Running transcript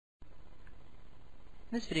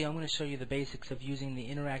In this video, I'm going to show you the basics of using the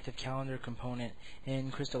interactive calendar component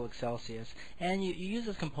in Crystal Xcelsius. And you use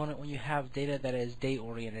this component when you have data that is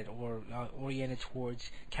day-oriented or oriented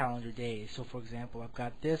towards calendar days. So for example, I've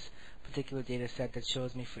got this particular data set that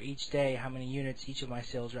shows me for each day how many units each of my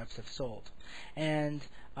sales reps have sold. And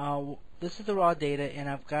this is the raw data, and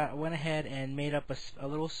I went ahead and made up a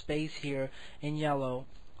little space here in yellow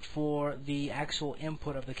for the actual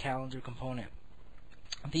input of the calendar component.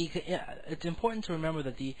 It's important to remember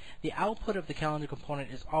that the output of the calendar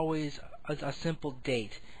component is always a simple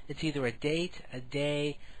date. It's either a date, a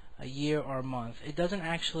day, a year, or a month. It doesn't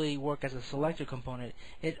actually work as a selector component.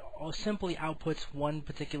 It simply outputs one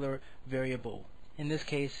particular variable. In this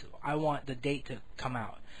case, I want the date to come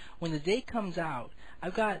out. When the date comes out,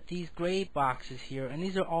 I've got these gray boxes here, and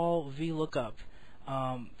these are all VLOOKUP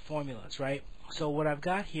formulas, right? So what I've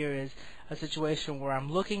got here is a situation where I'm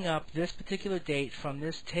looking up this particular date from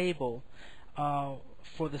this table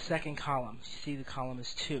for the second column. You see the column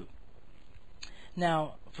is 2.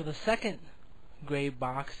 Now for the second gray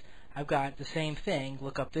box, I've got the same thing.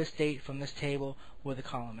 Look up this date from this table where the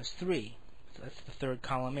column is 3. So that's the third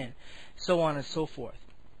column in. So on and so forth.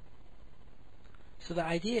 So the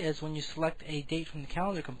idea is when you select a date from the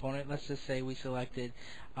calendar component, let's just say we selected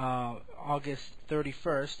August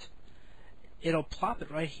 31st, it'll plop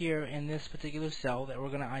it right here in this particular cell that we're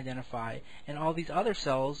going to identify, and all these other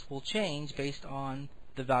cells will change based on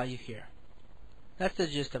the value here. That's the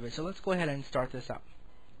gist of it. So let's go ahead and start this up.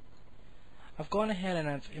 I've gone ahead and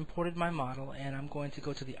I've imported my model, and I'm going to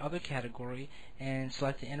go to the other category and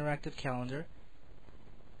select the interactive calendar.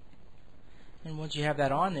 And once you have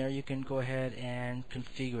that on there, you can go ahead and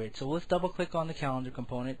configure it. So let's double click on the calendar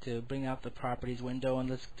component to bring out the properties window, and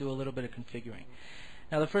let's do a little bit of configuring.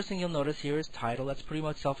 Now the first thing you'll notice here is title. That's pretty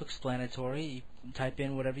much self-explanatory. You type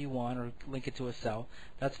in whatever you want or link it to a cell.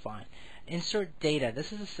 That's fine. Insert data.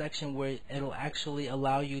 This is a section where it'll actually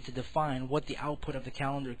allow you to define what the output of the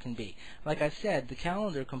calendar can be. Like I said, the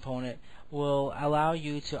calendar component will allow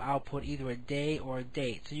you to output either a day or a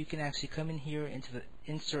date. So you can actually come in here into the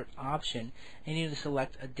insert option and you need to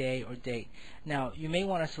select a day or date. Now you may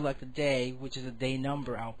want to select a day, which is a day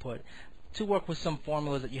number output, to work with some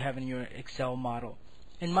formulas that you have in your Excel model.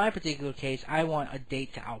 In my particular case, I want a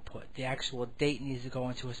date to output. The actual date needs to go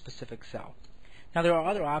into a specific cell. Now there are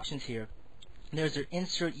other options here. There's an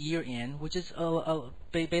insert year in, which is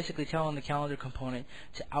basically telling the calendar component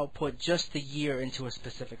to output just the year into a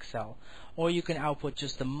specific cell. Or you can output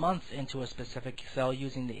just the month into a specific cell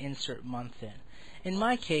using the insert month in. In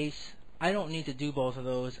my case, I don't need to do both of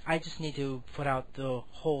those. I just need to put out the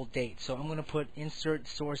whole date. So I'm going to put insert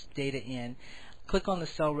source data in. Click on the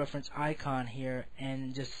cell reference icon here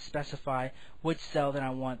and just specify which cell that I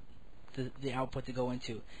want the output to go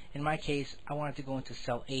into. In my case, I want it to go into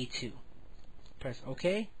cell A2. Press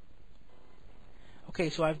OK. Okay,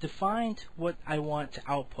 so I've defined what I want to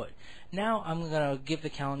output. Now I'm going to give the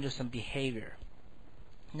calendar some behavior.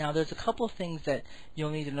 Now there's a couple of things that you'll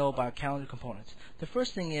need to know about calendar components. The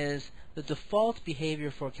first thing is the default behavior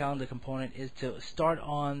for a calendar component is to start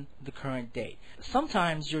on the current date.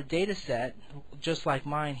 Sometimes your data set, just like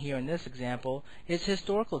mine here in this example, is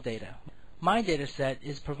historical data. My data set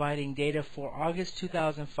is providing data for August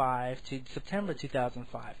 2005 to September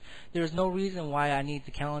 2005. There is no reason why I need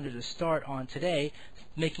the calendar to start on today,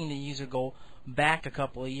 making the user go back a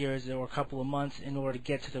couple of years or a couple of months in order to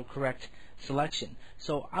get to the correct selection.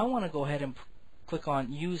 So I want to go ahead and click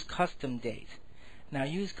on Use Custom Date. Now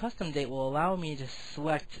Use Custom Date will allow me to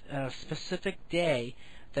select a specific day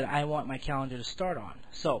that I want my calendar to start on.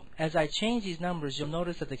 So as I change these numbers, you'll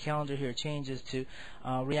notice that the calendar here changes to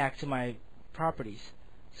react to my properties.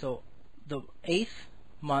 So the 8th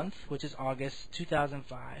month, which is August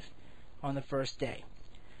 2005, on the first day.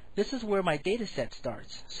 This is where my data set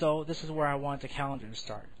starts. So this is where I want the calendar to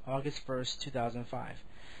start, August 1st, 2005.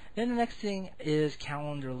 Then the next thing is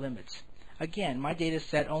calendar limits. Again, my data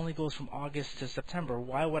set only goes from August to September.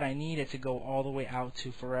 Why would I need it to go all the way out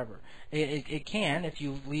to forever? It can, if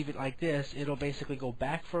you leave it like this, it'll basically go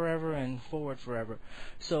back forever and forward forever.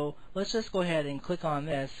 So let's just go ahead and click on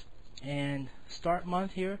this, and start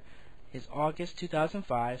month here is August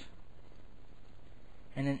 2005,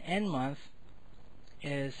 and then end month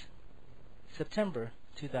is September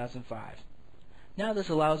 2005. Now this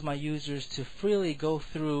allows my users to freely go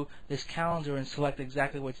through this calendar and select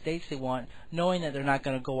exactly which dates they want, knowing that they're not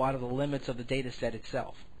going to go out of the limits of the data set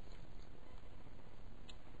itself.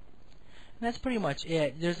 And that's pretty much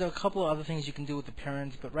it. There's a couple of other things you can do with the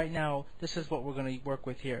parents, but right now this is what we're going to work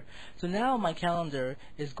with here. So now my calendar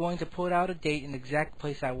is going to put out a date in the exact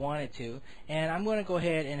place I want it to, and I'm going to go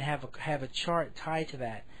ahead and have a chart tied to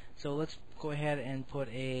that. So let's go ahead and put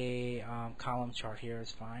a column chart here. Is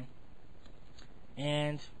fine.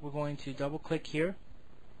 And we're going to double click here,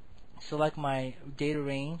 select my data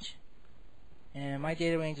range, and my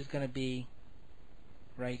data range is going to be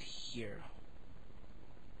right here.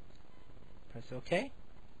 Press OK,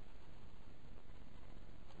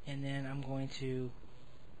 and then I'm going to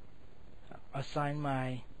assign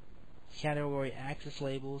my category axis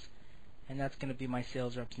labels, and that's going to be my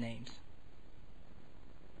sales reps' names.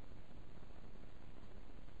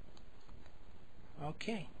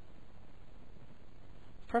 Okay,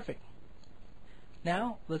 perfect.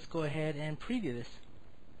 Now let's go ahead and preview this.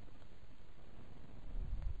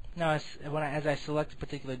 Now as I select a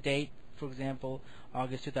particular date, for example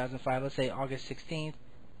August 2005, let's say August 16th,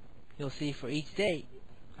 you'll see for each date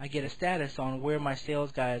I get a status on where my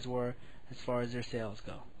sales guys were as far as their sales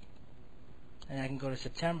go. And I can go to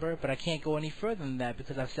September, but I can't go any further than that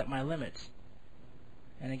because I've set my limits.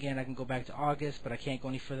 And again, I can go back to August, but I can't go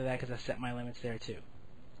any further than that because I've set my limits there too.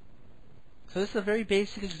 So this is a very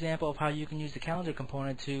basic example of how you can use the calendar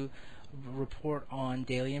component to report on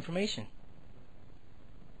daily information.